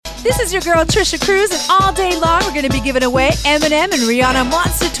This is your girl Trisha Cruz, and all day long we're going to be giving away Eminem and Rihanna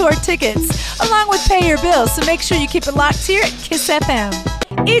Monster Tour tickets, along with Pay Your Bills, so make sure you keep it locked here at Kiss FM.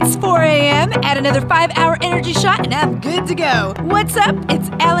 It's 4 a.m. at another 5-hour energy shot, and I'm good to go. What's up? It's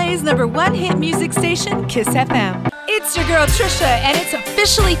LA's #1 hit music station, Kiss FM. It's your girl Trisha, and it's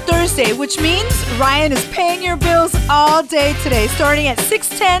officially Thursday, which means Ryan is paying your bills all day today, starting at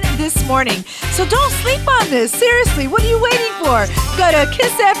 6:10 this morning. So don't sleep on this. Seriously, what are you waiting for? Go to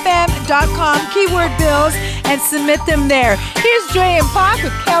kissfm.com, keyword bills, and submit them there. Here's Dre and Pac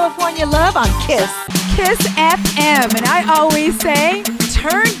with California Love on Kiss. Kiss FM, and I always say,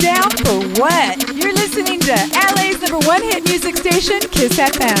 turn down for what? You're listening to LA's #1 hit music station, Kiss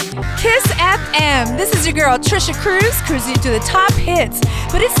FM. Kiss FM. This is your girl Trisha Cruz, cruising to the top hits.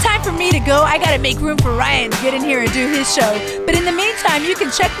 But it's time for me to go. I gotta make room for Ryan to get in here and do his show. But in the meantime, you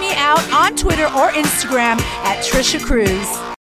can check me out on Twitter or Instagram at Trisha Cruz.